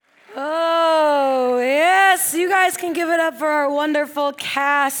Yes, you guys can give it up for our wonderful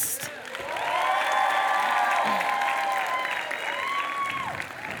cast.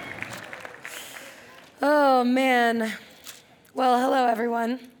 Oh, man. Well, hello,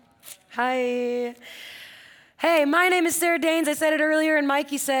 everyone. Hi. Hey, my name is Sarah Daines. I said it earlier, and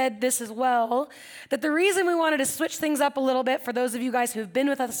Mikey said this as well, that the reason we wanted to switch things up a little bit for those of you guys who've been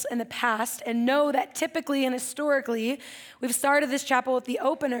with us in the past and know that typically and historically we've started this chapel with the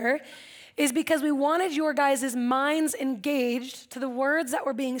opener is because we wanted your guys' minds engaged to the words that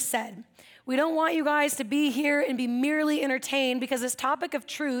were being said. We don't want you guys to be here and be merely entertained because this topic of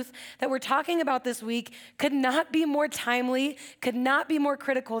truth that we're talking about this week could not be more timely, could not be more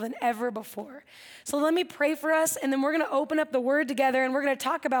critical than ever before. So let me pray for us, and then we're going to open up the word together, and we're going to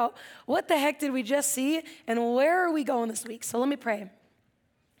talk about what the heck did we just see and where are we going this week. So let me pray.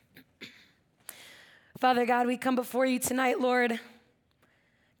 Father God, we come before you tonight, Lord.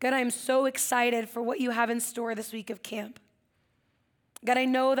 God, I am so excited for what you have in store this week of camp. God, I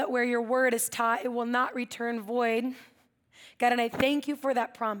know that where your word is taught, it will not return void. God, and I thank you for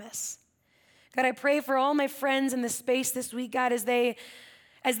that promise. God, I pray for all my friends in the space this week, God, as they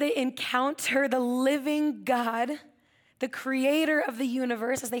encounter the living God, the creator of the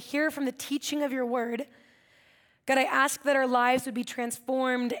universe, as they hear from the teaching of your word. God, I ask that our lives would be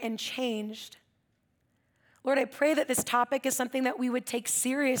transformed and changed. Lord, I pray that this topic is something that we would take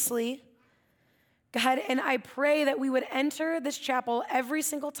seriously. God, and I pray that we would enter this chapel every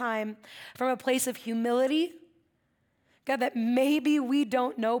single time from a place of humility. God, that maybe we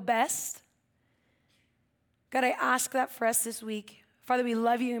don't know best. God, I ask that for us this week. Father, we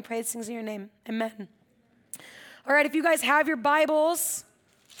love you and pray these things in your name. Amen. All right, if you guys have your Bibles,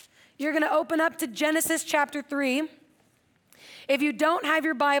 you're going to open up to Genesis chapter 3. If you don't have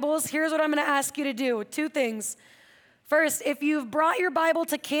your Bibles, here's what I'm going to ask you to do. Two things. First, if you've brought your Bible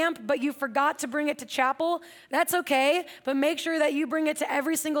to camp, but you forgot to bring it to chapel, that's okay, but make sure that you bring it to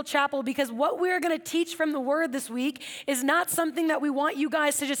every single chapel because what we're going to teach from the word this week is not something that we want you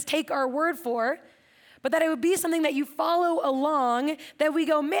guys to just take our word for, but that it would be something that you follow along, that we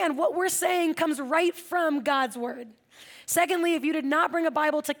go, man, what we're saying comes right from God's word. Secondly, if you did not bring a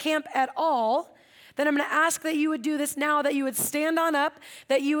Bible to camp at all, then I'm going to ask that you would do this now, that you would stand on up,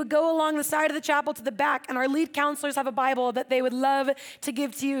 that you would go along the side of the chapel to the back, and our lead counselors have a Bible that they would love to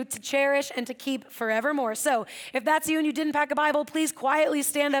give to you to cherish and to keep forevermore. So if that's you and you didn't pack a Bible, please quietly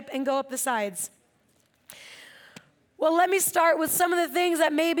stand up and go up the sides. Well, let me start with some of the things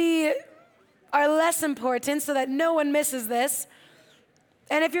that maybe are less important so that no one misses this.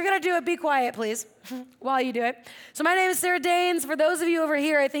 And if you're going to do it, be quiet, please, while you do it. So my name is Sarah Daines. For those of you over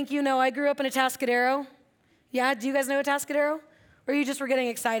here, I think you know I grew up in Atascadero. Yeah, do you guys know Atascadero? Or you just were getting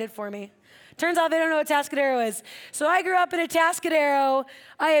excited for me? Turns out they don't know what Atascadero is. So I grew up in Atascadero.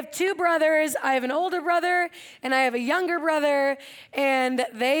 I have two brothers. I have an older brother, and I have a younger brother, and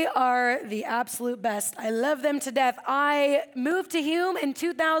they are the absolute best. I love them to death. I moved to Hume in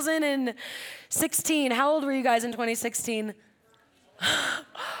 2016. How old were you guys in 2016?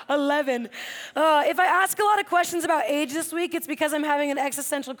 11. If I ask a lot of questions about age this week, it's because I'm having an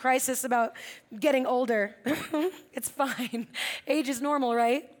existential crisis about getting older. It's fine. Age is normal,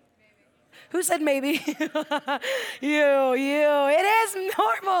 right? Maybe. Who said maybe? You. It is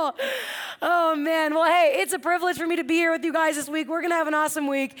normal. Oh, man. Well, hey, it's a privilege for me to be here with you guys this week. We're going to have an awesome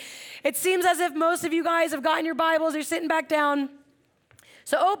week. It seems as if most of you guys have gotten your Bibles. You're sitting back down.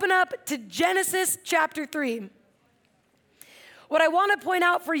 So open up to Genesis chapter 3. What I want to point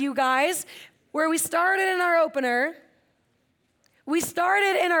out for you guys, where we started in our opener, we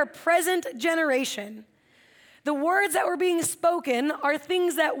started in our present generation. The words that were being spoken are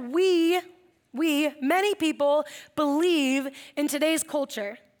things that we, many people, believe in today's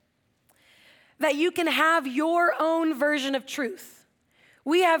culture. That you can have your own version of truth.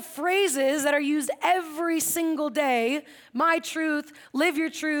 We have phrases that are used every single day. My truth, live your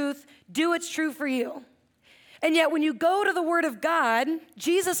truth, do what's true for you. And yet when you go to the word of God,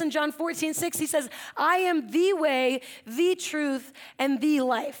 Jesus in John 14:6, he says, I am the way, the truth, and the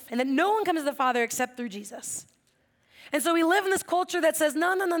life. And that no one comes to the Father except through Jesus. And so we live in this culture that says,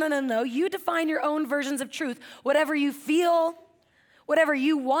 no. You define your own versions of truth. Whatever you feel, whatever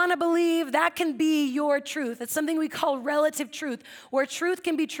you want to believe, that can be your truth. It's something we call relative truth, where truth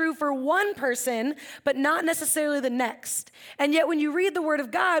can be true for one person, but not necessarily the next. And yet when you read the word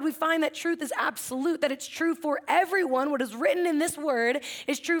of God, we find that truth is absolute, that it's true for everyone. What is written in this word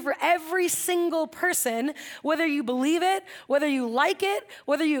is true for every single person, whether you believe it, whether you like it,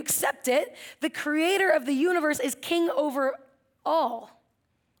 whether you accept it. The creator of the universe is king over all.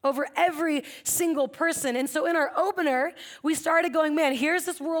 over every single person. And so in our opener, we started going, man, here's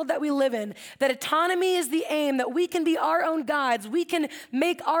this world that we live in, that autonomy is the aim, that we can be our own gods. We can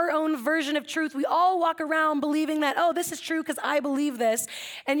make our own version of truth. We all walk around believing that, oh, this is true because I believe this,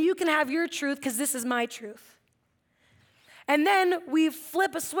 and you can have your truth because this is my truth. And then we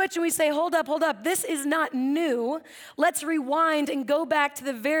flip a switch and we say, hold up, this is not new. Let's rewind and go back to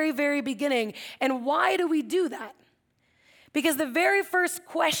the very, very beginning. And why do we do that? Because the very first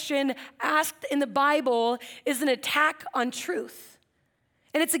question asked in the Bible is an attack on truth.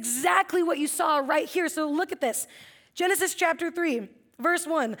 And it's exactly what you saw right here. So look at this. Genesis chapter 3, verse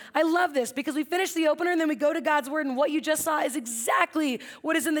 1. I love this because we finish the opener and then we go to God's word, and what you just saw is exactly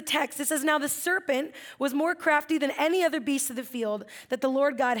what is in the text. It says, now the serpent was more crafty than any other beast of the field that the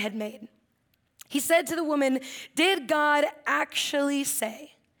Lord God had made. He said to the woman, did God actually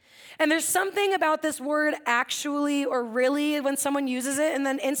say? And there's something about this word actually or really when someone uses it, and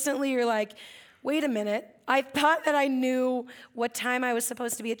then instantly you're like, wait a minute. I thought that I knew what time I was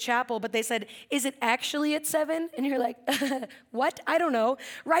supposed to be at chapel, but they said, is it actually at 7? And you're like, what? I don't know,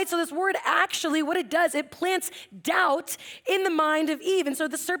 right? So this word actually, what it does, it plants doubt in the mind of Eve. And so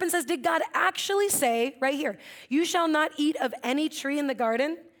the serpent says, did God actually say, right here, you shall not eat of any tree in the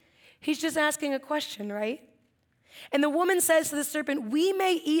garden? He's just asking a question, right? And the woman says to the serpent, we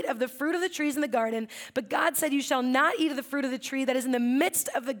may eat of the fruit of the trees in the garden, but God said, you shall not eat of the fruit of the tree that is in the midst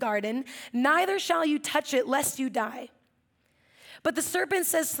of the garden, neither shall you touch it, lest you die. But the serpent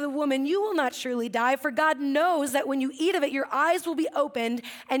says to the woman, you will not surely die, for God knows that when you eat of it, your eyes will be opened,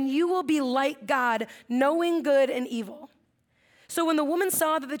 and you will be like God, knowing good and evil. So when the woman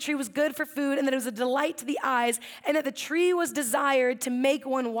saw that the tree was good for food, and that it was a delight to the eyes, and that the tree was desired to make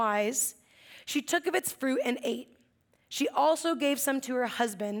one wise, she took of its fruit and ate. She also gave some to her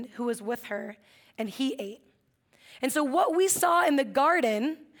husband who was with her, and he ate. And so what we saw in the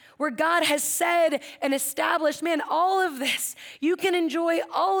garden, where God has said and established, man, all of this, you can enjoy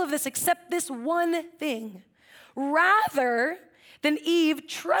all of this except this one thing. Rather than Eve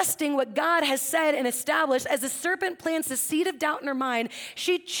trusting what God has said and established, as the serpent plants the seed of doubt in her mind,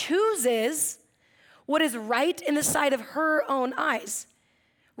 she chooses what is right in the sight of her own eyes.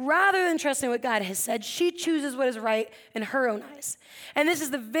 Rather than trusting what God has said, she chooses what is right in her own eyes. And this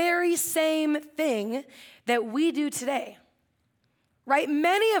is the very same thing that we do today, right?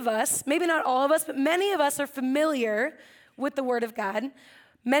 Many of us, maybe not all of us, but many of us are familiar with the Word of God.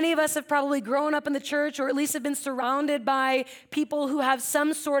 Many of us have probably grown up in the church, or at least have been surrounded by people who have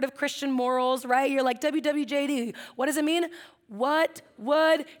some sort of Christian morals, right? You're like, WWJD, what does it mean? What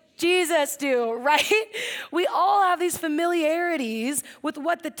would Jesus do, right? We all have these familiarities with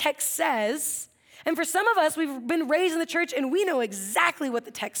what the text says. And for some of us, we've been raised in the church and we know exactly what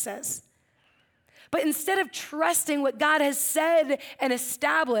the text says. But instead of trusting what God has said and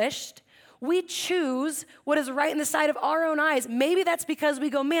established, we choose what is right in the sight of our own eyes. Maybe that's because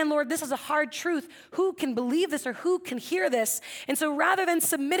we go, man, Lord, this is a hard truth. Who can believe this or who can hear this? And so rather than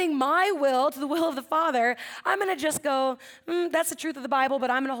submitting my will to the will of the Father, I'm going to just go, that's the truth of the Bible,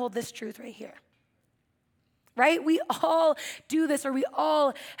 but I'm going to hold this truth right here. Right? We all do this, or we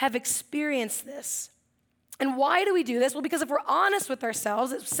all have experienced this. And why do we do this? Well, because if we're honest with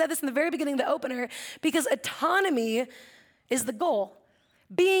ourselves, it said this in the very beginning of the opener, because autonomy is the goal.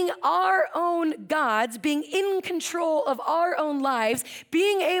 Being our own gods, being in control of our own lives,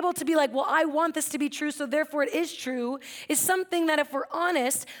 being able to be like, well, I want this to be true, so therefore it is true, is something that, if we're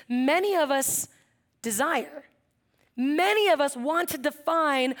honest, many of us desire. Many of us want to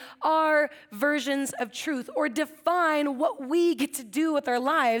define our versions of truth, or define what we get to do with our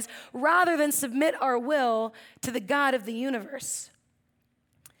lives, rather than submit our will to the God of the universe.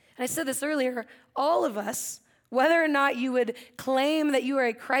 And I said this earlier, all of us, whether or not you would claim that you are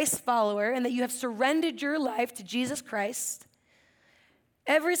a Christ follower and that you have surrendered your life to Jesus Christ,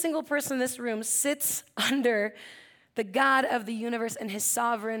 every single person in this room sits under the God of the universe and his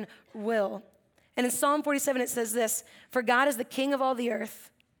sovereign will. And in Psalm 47, it says this, for God is the king of all the earth.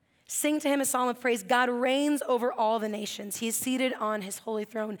 Sing to him a psalm of praise. God reigns over all the nations. He is seated on his holy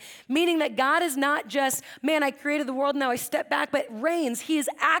throne. Meaning that God is not just, man, I created the world, now I step back, but reigns. He is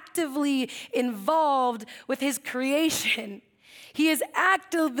actively involved with his creation. He is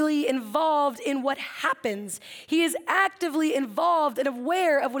actively involved in what happens. He is actively involved and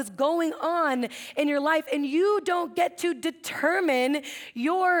aware of what is going on in your life. And you don't get to determine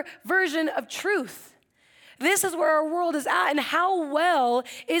your version of truth. This is where our world is at, and how well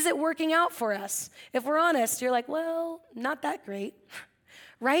is it working out for us? If we're honest, you're like, well, not that great,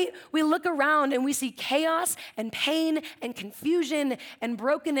 right? We look around and we see chaos and pain and confusion and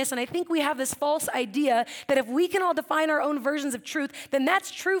brokenness. And I think we have this false idea that if we can all define our own versions of truth, then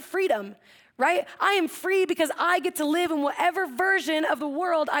that's true freedom, right? I am free because I get to live in whatever version of the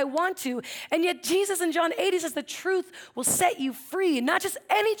world I want to. And yet Jesus in John 8, he says the truth will set you free. Not just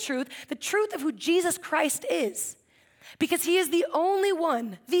any truth, the truth of who Jesus Christ is. Because he is the only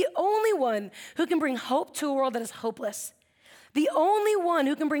one who can bring hope to a world that is hopeless. The only one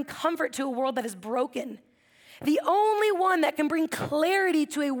who can bring comfort to a world that is broken. The only one that can bring clarity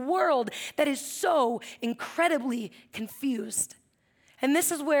to a world that is so incredibly confused. And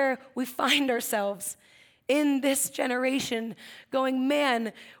this is where we find ourselves in this generation going,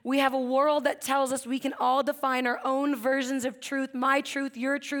 man, we have a world that tells us we can all define our own versions of truth, my truth,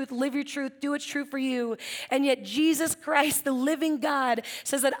 your truth, live your truth, do what's true for you. And yet Jesus Christ, the living God,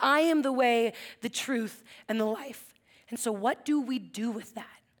 says that I am the way, the truth, and the life. And so what do we do with that?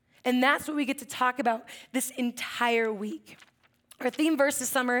 And that's what we get to talk about this entire week. Our theme verse this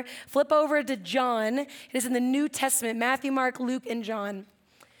summer, flip over to John. It is in the New Testament, Matthew, Mark, Luke, and John.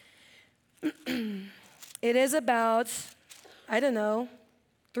 It is about,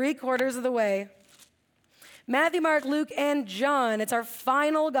 3/4 of the way. Matthew, Mark, Luke, and John. It's our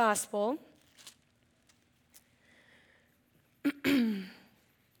final gospel.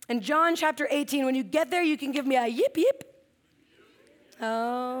 In John chapter 18, when you get there, you can give me a yip, yip.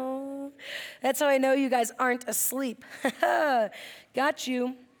 Oh, that's how I know you guys aren't asleep. Got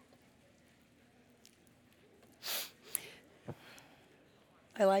you.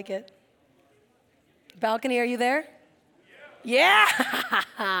 I like it. Balcony, are you there?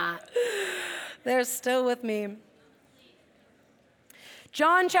 Yeah. They're still with me.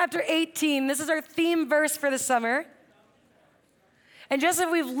 John chapter 18, this is our theme verse for the summer. And just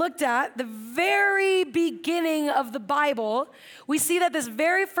as we've looked at the very beginning of the Bible, we see that this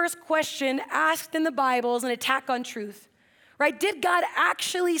very first question asked in the Bible is an attack on truth, right? Did God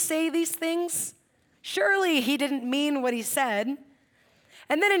actually say these things? Surely he didn't mean what he said.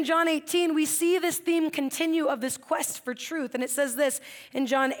 And then in John 18, we see this theme continue of this quest for truth. And it says this in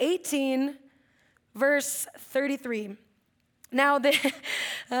John 18, verse 33. Now,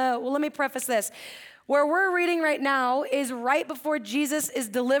 let me preface this. Where we're reading right now is right before Jesus is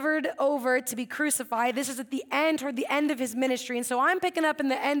delivered over to be crucified. This is at the end, toward the end of his ministry. And so I'm picking up in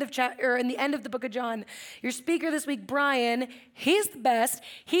the end of the book of John. Your speaker this week, Brian, he's the best.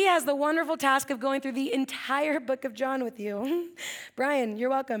 He has the wonderful task of going through the entire book of John with you. Brian, you're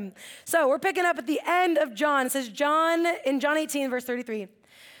welcome. So we're picking up at the end of John. It says in John 18, verse 33.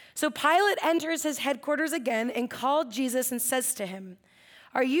 So Pilate enters his headquarters again and called Jesus and says to him,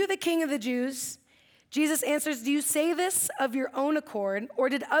 "Are you the king of the Jews?" Jesus answers, "Do you say this of your own accord, or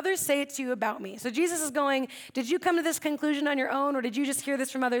did others say it to you about me?" So Jesus is going, did you come to this conclusion on your own, or did you just hear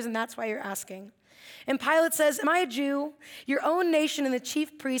this from others and that's why you're asking? And Pilate says, "Am I a Jew? Your own nation and the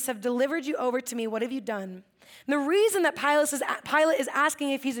chief priests have delivered you over to me. What have you done?" And the reason that Pilate is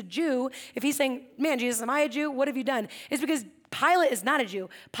asking if he's a Jew, if he's saying, "Man, Jesus, am I a Jew? What have you done?" is because Pilate is not a Jew.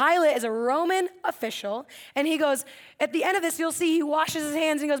 Pilate is a Roman official, and he goes, at the end of this, you'll see he washes his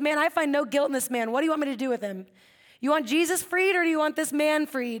hands and he goes, "Man, I find no guilt in this man. What do you want me to do with him? You want Jesus freed, or do you want this man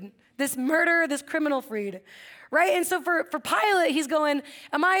freed? This murderer, this criminal freed?" Right? And so for Pilate, he's going,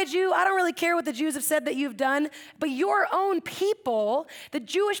 "Am I a Jew? I don't really care what the Jews have said that you've done, but your own people, the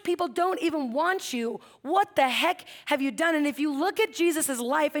Jewish people, don't even want you. What the heck have you done?" And if you look at Jesus'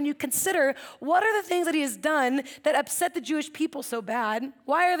 life and you consider what are the things that he has done that upset the Jewish people so bad,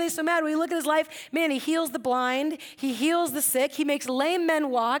 why are they so mad? When you look at his life, man, he heals the blind, he heals the sick, he makes lame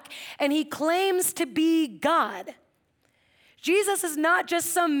men walk, and he claims to be God. Jesus is not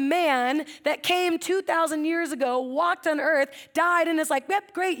just some man that came 2,000 years ago, walked on earth, died, and is like,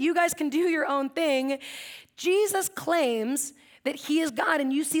 "Yep, great, you guys can do your own thing." Jesus claims that he is God,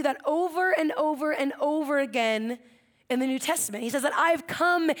 and you see that over and over and over again in the New Testament. He says that I've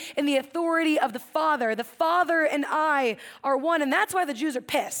come in the authority of the Father. The Father and I are one, and that's why the Jews are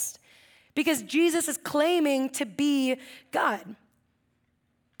pissed, because Jesus is claiming to be God.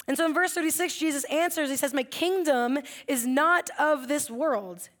 And so in verse 36, Jesus answers, he says, "My kingdom is not of this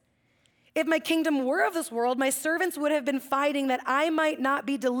world. If my kingdom were of this world, my servants would have been fighting that I might not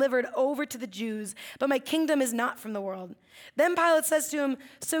be delivered over to the Jews, but my kingdom is not from the world." Then Pilate says to him,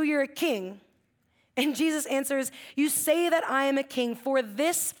 "So you're a king?" And Jesus answers, "You say that I am a king. For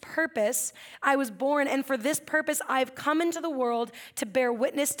this purpose I was born, and for this purpose I've come into the world to bear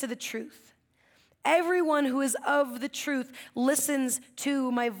witness to the truth. Everyone who is of the truth listens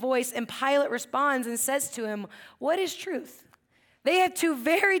to my voice." And Pilate responds and says to him, "What is truth?" They have two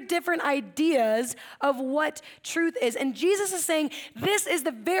very different ideas of what truth is. And Jesus is saying, this is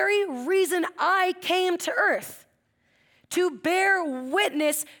the very reason I came to earth, to bear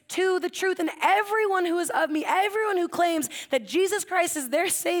witness to the truth. And everyone who is of me, everyone who claims that Jesus Christ is their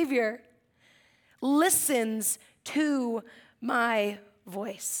Savior, listens to my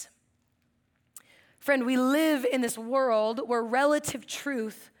voice. Friend, we live in this world where relative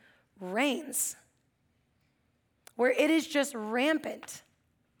truth reigns, where it is just rampant.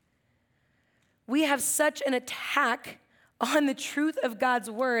 We have such an attack on the truth of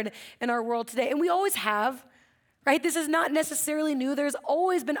God's word in our world today, and we always have, right? This is not necessarily new. There's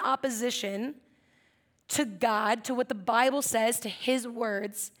always been opposition to God, to what the Bible says, to his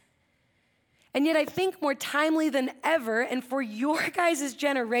words. And yet I think more timely than ever, and for your guys'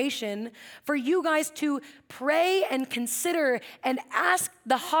 generation, for you guys to pray and consider and ask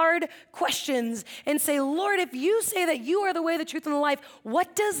the hard questions and say, Lord, if you say that you are the way, the truth, and the life,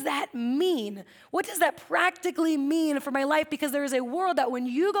 what does that mean? What does that practically mean for my life? Because there is a world that when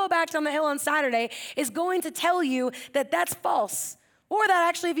you go back down the hill on Saturday is going to tell you that that's false. Or that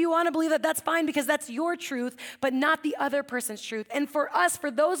actually, if you want to believe that, that's fine because that's your truth, but not the other person's truth. And for us, for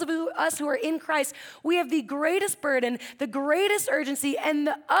those of us who are in Christ, we have the greatest burden, the greatest urgency, and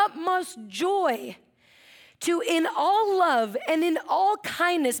the utmost joy to, in all love and in all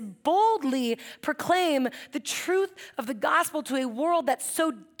kindness, boldly proclaim the truth of the gospel to a world that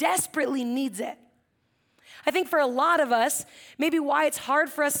so desperately needs it. I think for a lot of us, maybe why it's hard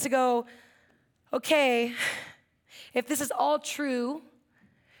for us to go, okay, if this is all true,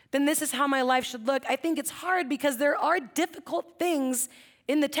 then this is how my life should look. I think it's hard because there are difficult things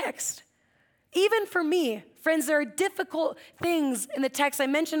in the text. Even for me, friends, there are difficult things in the text. I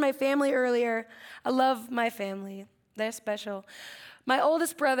mentioned my family earlier. I love my family. They're special. My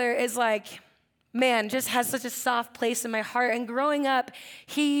oldest brother is like, man, just has such a soft place in my heart. And growing up,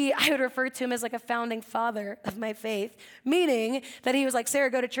 I would refer to him as like a founding father of my faith, meaning that he was like, Sarah,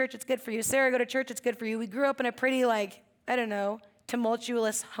 go to church, it's good for you. Sarah, go to church, it's good for you. We grew up in a pretty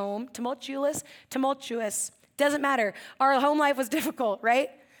tumultuous home. Tumultuous? Doesn't matter. Our home life was difficult, right?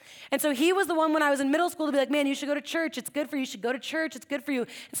 And so he was the one when I was in middle school to be like, man, you should go to church. It's good for you. You should go to church. It's good for you.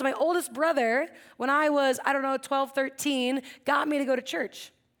 And so my oldest brother, when I was, 12, 13, got me to go to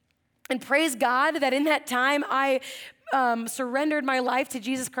church. And praise God that in that time, I surrendered my life to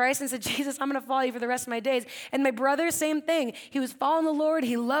Jesus Christ and said, Jesus, I'm going to follow you for the rest of my days. And my brother, same thing. He was following the Lord.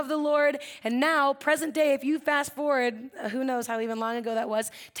 He loved the Lord. And now, present day, if you fast forward, who knows how even long ago that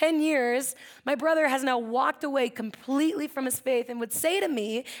was, 10 years, my brother has now walked away completely from his faith and would say to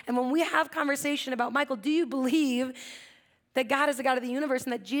me, and when we have conversation about, Michael, do you believe that God is the God of the universe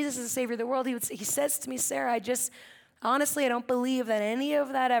and that Jesus is the Savior of the world? He says to me, Sarah, honestly, I don't believe that any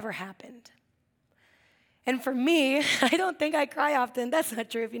of that ever happened. And for me, I don't think I cry often. That's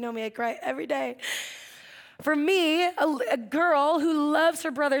not true. If you know me, I cry every day. For me, a girl who loves her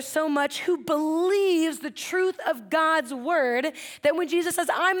brother so much, who believes the truth of God's word, that when Jesus says,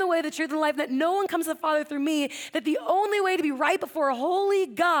 I'm the way, the truth, and the life, that no one comes to the Father through me, that the only way to be right before a holy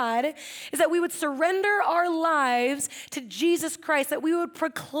God is that we would surrender our lives to Jesus Christ, that we would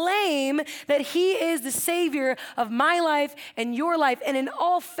proclaim that he is the Savior of my life and your life, and in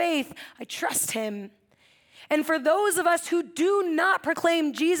all faith, I trust him. And for those of us who do not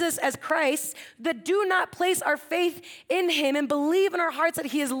proclaim Jesus as Christ, that do not place our faith in him and believe in our hearts that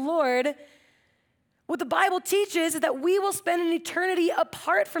he is Lord, what the Bible teaches is that we will spend an eternity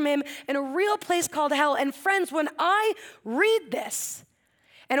apart from him in a real place called hell. And friends, when I read this,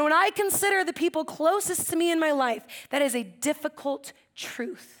 and when I consider the people closest to me in my life, that is a difficult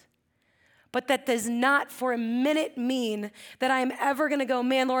truth. But that does not for a minute mean that I am ever going to go,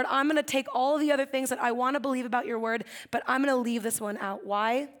 man, Lord, I'm going to take all the other things that I want to believe about your word, but I'm going to leave this one out.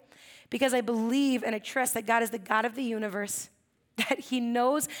 Why? Because I believe and I trust that God is the God of the universe, that he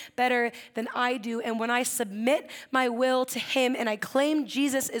knows better than I do. And when I submit my will to him and I claim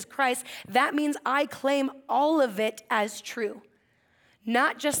Jesus is Christ, that means I claim all of it as true.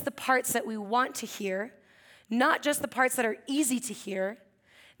 Not just the parts that we want to hear, not just the parts that are easy to hear,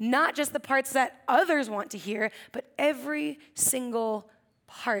 not just the parts that others want to hear, but every single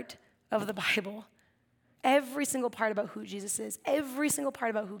part of the Bible. Every single part about who Jesus is. Every single part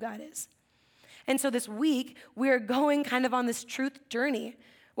about who God is. And so this week, we are going kind of on this truth journey.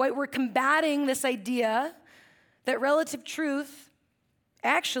 Right? We're combating this idea that relative truth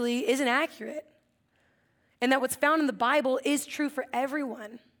actually isn't accurate. And that what's found in the Bible is true for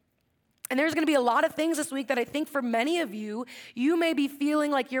everyone. And there's going to be a lot of things this week that I think for many of you, you may be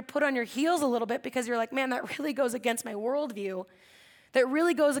feeling like you're put on your heels a little bit because you're like, man, that really goes against my worldview. that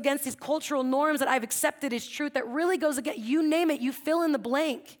really goes against these cultural norms that I've accepted as truth, that really goes against, you name it, you fill in the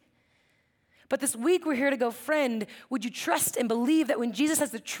blank. But this week we're here to go, friend, would you trust and believe that when Jesus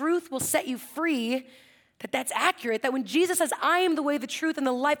says the truth will set you free, that that's accurate, that when Jesus says, I am the way, the truth, and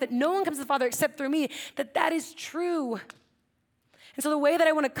the life, that no one comes to the Father except through me, that that is true. And so the way that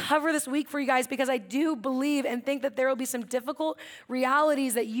I want to cover this week for you guys, because I do believe and think that there will be some difficult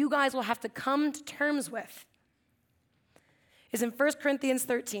realities that you guys will have to come to terms with, is in 1 Corinthians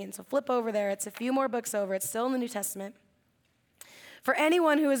 13. So flip over there. It's a few more books over. It's still in the New Testament. For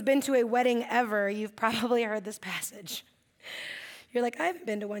anyone who has been to a wedding ever, you've probably heard this passage. You're like, I haven't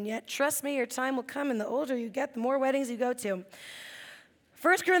been to one yet. Trust me, your time will come, and the older you get, the more weddings you go to.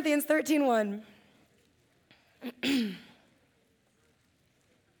 1 Corinthians 13:1. It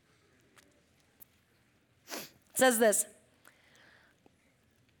says this.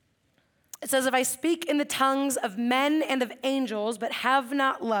 It says, if I speak in the tongues of men and of angels, but have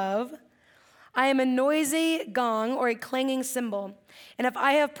not love, I am a noisy gong or a clanging cymbal. And if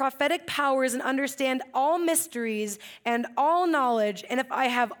I have prophetic powers and understand all mysteries and all knowledge, and if I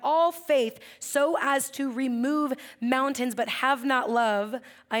have all faith so as to remove mountains but have not love,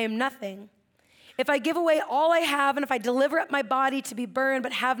 I am nothing. If I give away all I have, and if I deliver up my body to be burned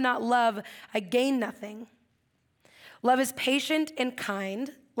but have not love, I gain nothing. Love is patient and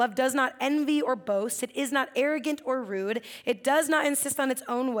kind. Love does not envy or boast. It is not arrogant or rude. It does not insist on its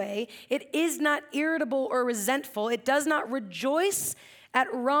own way. It is not irritable or resentful. It does not rejoice at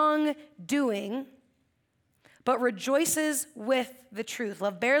wrongdoing, but rejoices with the truth.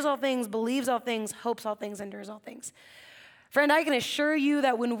 Love bears all things, believes all things, hopes all things, endures all things. Friend, I can assure you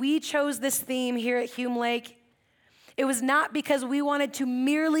that when we chose this theme here at Hume Lake, it was not because we wanted to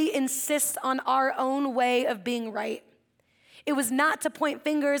merely insist on our own way of being right. It was not to point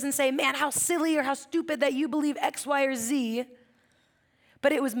fingers and say, man, how silly or how stupid that you believe X, Y, or Z.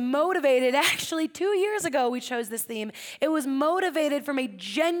 But it was motivated, actually 2 years ago we chose this theme. It was motivated from a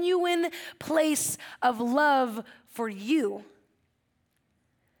genuine place of love for you.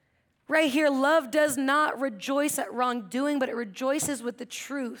 Right here, love does not rejoice at wrongdoing, but it rejoices with the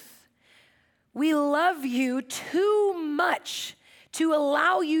truth. We love you too much to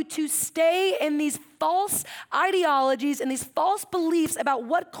allow you to stay in these false ideologies and these false beliefs about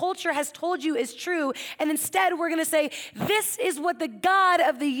what culture has told you is true. And instead, we're going to say, this is what the God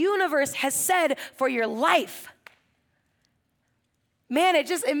of the universe has said for your life. Man,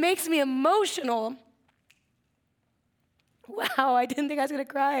 it makes me emotional. Wow, I didn't think I was going to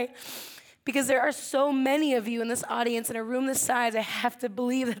cry. Because there are so many of you in this audience, in a room this size, I have to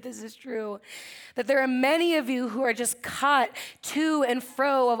believe that this is true. That there are many of you who are just caught to and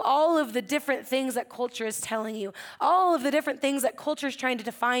fro of all of the different things that culture is telling you, all of the different things that culture is trying to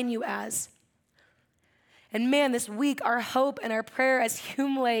define you as. And man, this week, our hope and our prayer as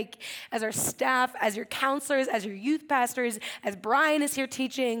Hume Lake, as our staff, as your counselors, as your youth pastors, as Brian is here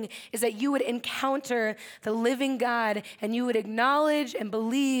teaching, is that you would encounter the living God and you would acknowledge and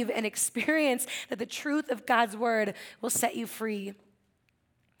believe and experience that the truth of God's word will set you free.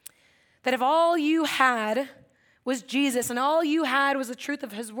 That if all you had was Jesus and all you had was the truth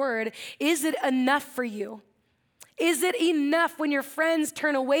of his word, is it enough for you? Is it enough when your friends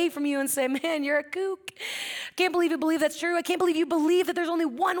turn away from you and say, man, you're a kook? I can't believe you believe that's true. I can't believe you believe that there's only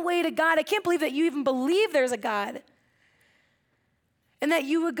one way to God. I can't believe that you even believe there's a God. And that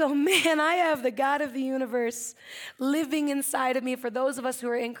you would go, man, I have the God of the universe living inside of me for those of us who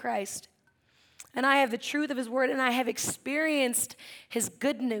are in Christ. And I have the truth of his word, and I have experienced his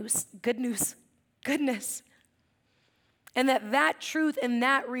goodness. And that truth and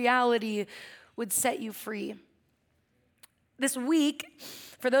that reality would set you free. This week,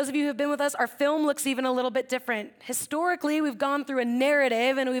 for those of you who have been with us, our film looks even a little bit different. Historically, we've gone through a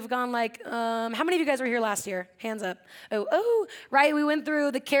narrative and we've gone like, how many of you guys were here last year? Hands up. Oh, right. We went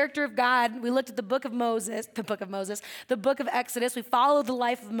through the character of God. We looked at the book of Exodus. We followed the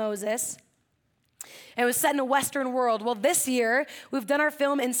life of Moses. And it was set in a Western world. Well, this year, we've done our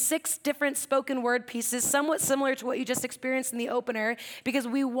film in 6 different spoken word pieces, somewhat similar to what you just experienced in the opener, because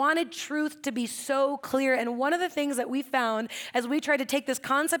we wanted truth to be so clear. And one of the things that we found as we tried to take this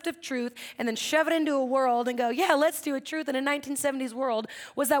concept of truth and then shove it into a world and go, yeah, let's do a truth in a 1970s world,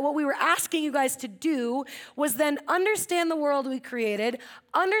 was that what we were asking you guys to do was then understand the world we created,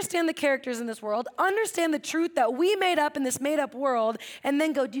 understand the characters in this world, understand the truth that we made up in this made-up world, and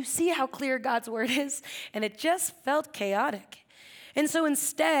then go, do you see how clear God's word is? And it just felt chaotic. And so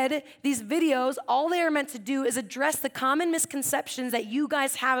instead, these videos, all they are meant to do is address the common misconceptions that you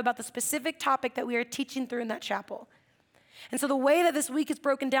guys have about the specific topic that we are teaching through in that chapel. And so the way that this week is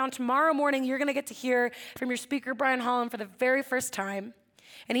broken down, tomorrow morning, you're going to get to hear from your speaker, Brian Holland, for the very first time.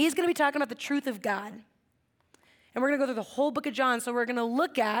 And he's going to be talking about the truth of God. And we're going to go through the whole book of John. So we're going to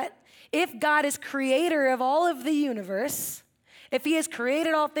look at if God is creator of all of the universe, if he has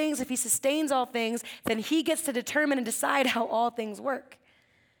created all things, if he sustains all things, then he gets to determine and decide how all things work.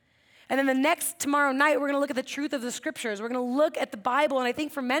 And then tomorrow night, we're going to look at the truth of the scriptures. We're going to look at the Bible. And I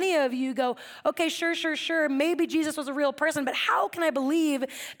think for many of you go, okay, sure. Maybe Jesus was a real person, but how can I believe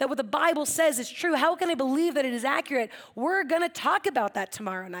that what the Bible says is true? How can I believe that it is accurate? We're going to talk about that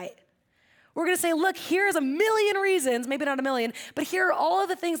tomorrow night. We're going to say, look, here's a million reasons, maybe not a million, but here are all of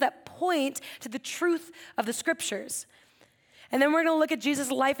the things that point to the truth of the scriptures. And then we're going to look at Jesus'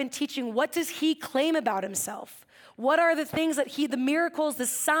 life and teaching. What does he claim about himself? What are the things that the miracles, the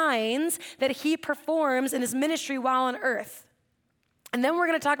signs that he performs in his ministry while on earth? And then we're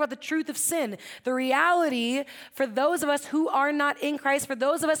going to talk about the truth of sin, the reality for those of us who are not in Christ, for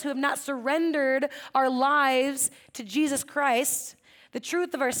those of us who have not surrendered our lives to Jesus Christ. The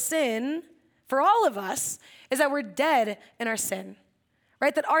truth of our sin for all of us is that we're dead in our sin.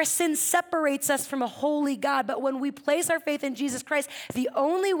 Right? That our sin separates us from a holy God. But when we place our faith in Jesus Christ, the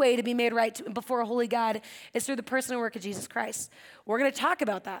only way to be made right before a holy God is through the person and work of Jesus Christ. We're going to talk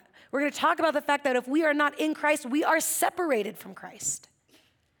about that. We're going to talk about the fact that if we are not in Christ, we are separated from Christ.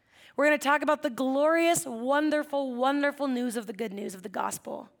 We're going to talk about the glorious, wonderful, wonderful news of the good news of the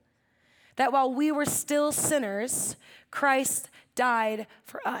gospel. That while we were still sinners, Christ died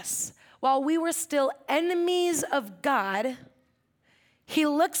for us. While we were still enemies of God, he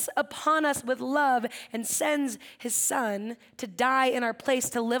looks upon us with love and sends his son to die in our place,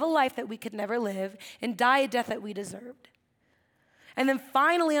 to live a life that we could never live and die a death that we deserved. And then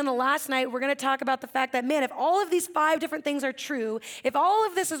finally, on the last night, we're going to talk about the fact that, man, if all of these 5 different things are true, if all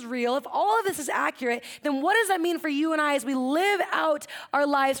of this is real, if all of this is accurate, then what does that mean for you and I as we live out our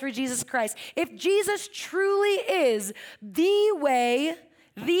lives for Jesus Christ? If Jesus truly is the way,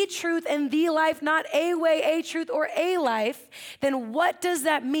 the truth, and the life, not a way, a truth, or a life, then what does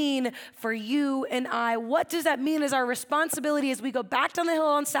that mean for you and I? What does that mean as our responsibility as we go back down the hill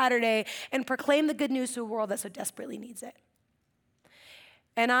on Saturday and proclaim the good news to a world that so desperately needs it?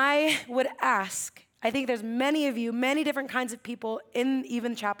 And I would ask, I think there's many of you, many different kinds of people in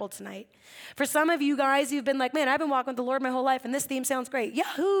even chapel tonight. For some of you guys, you've been like, man, I've been walking with the Lord my whole life, and this theme sounds great.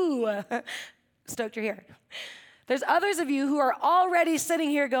 Yahoo! Stoked you're here. There's others of you who are already sitting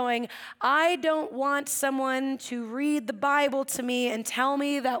here going, I don't want someone to read the Bible to me and tell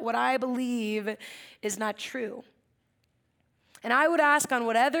me that what I believe is not true. And I would ask on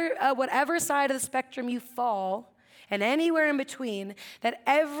whatever side of the spectrum you fall, and anywhere in between, that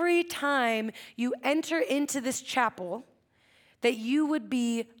every time you enter into this chapel, that you would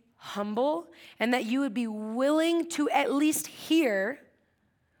be humble and that you would be willing to at least hear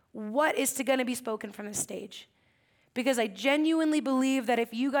what is going to be spoken from the stage. Because I genuinely believe that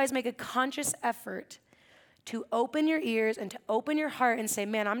if you guys make a conscious effort to open your ears and to open your heart and say,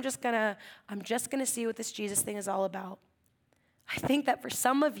 man, I'm just gonna see what this Jesus thing is all about. I think that for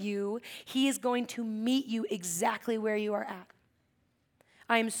some of you, he is going to meet you exactly where you are at.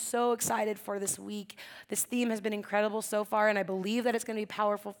 I am so excited for this week. This theme has been incredible so far, and I believe that it's going to be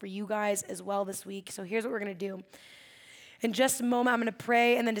powerful for you guys as well this week. So here's what we're going to do. In just a moment, I'm going to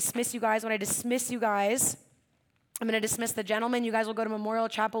pray and then dismiss you guys. When I dismiss you guys, I'm going to dismiss the gentlemen. You guys will go to Memorial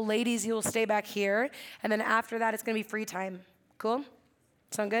Chapel. Ladies, you will stay back here. And then after that, it's going to be free time. Cool?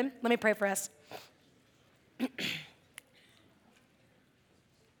 Sound good? Let me pray for us.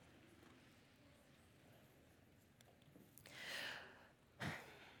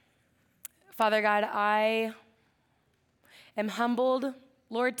 Father God, I am humbled,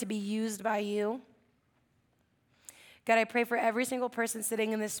 Lord, to be used by you. God, I pray for every single person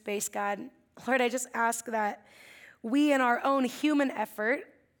sitting in this space, God. Lord, I just ask that we, in our own human effort,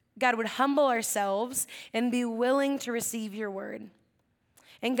 God, would humble ourselves and be willing to receive your word.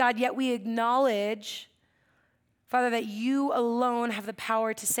 And God, yet we acknowledge, Father, that you alone have the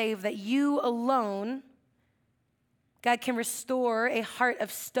power to save, that you alone, God, can restore a heart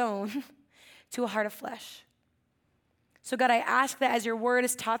of stone to a heart of flesh. So God, I ask that as your word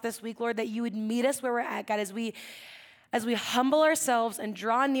is taught this week, Lord, that you would meet us where we're at, God, as we humble ourselves and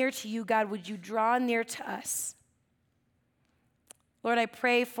draw near to you, God, would you draw near to us? Lord, I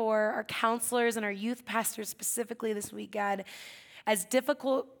pray for our counselors and our youth pastors specifically this week, God. As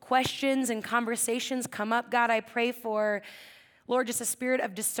difficult questions and conversations come up, God, I pray for, Lord, just a spirit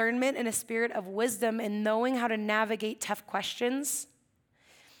of discernment and a spirit of wisdom in knowing how to navigate tough questions.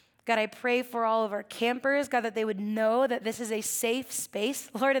 God, I pray for all of our campers, God, that they would know that this is a safe space,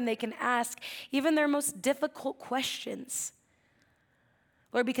 Lord, and they can ask even their most difficult questions.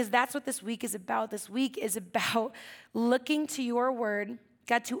 Lord, because that's what this week is about. This week is about looking to your word,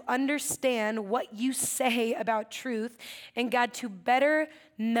 God, to understand what you say about truth, and God, to better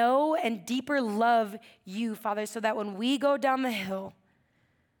know and deeper love you, Father, so that when we go down the hill,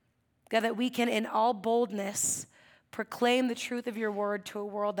 God, that we can in all boldness proclaim the truth of your word to a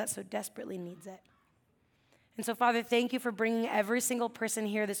world that so desperately needs it. And so, Father, thank you for bringing every single person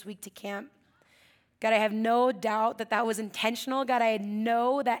here this week to camp. God, I have no doubt that that was intentional. God, I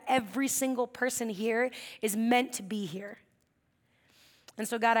know that every single person here is meant to be here. And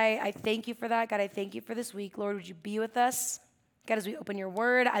so, God, I thank you for that. God, I thank you for this week. Lord, would you be with us? God, as we open your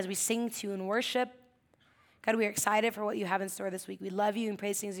word, as we sing to you in worship. God, we are excited for what you have in store this week. We love you and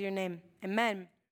praise things in your name. Amen.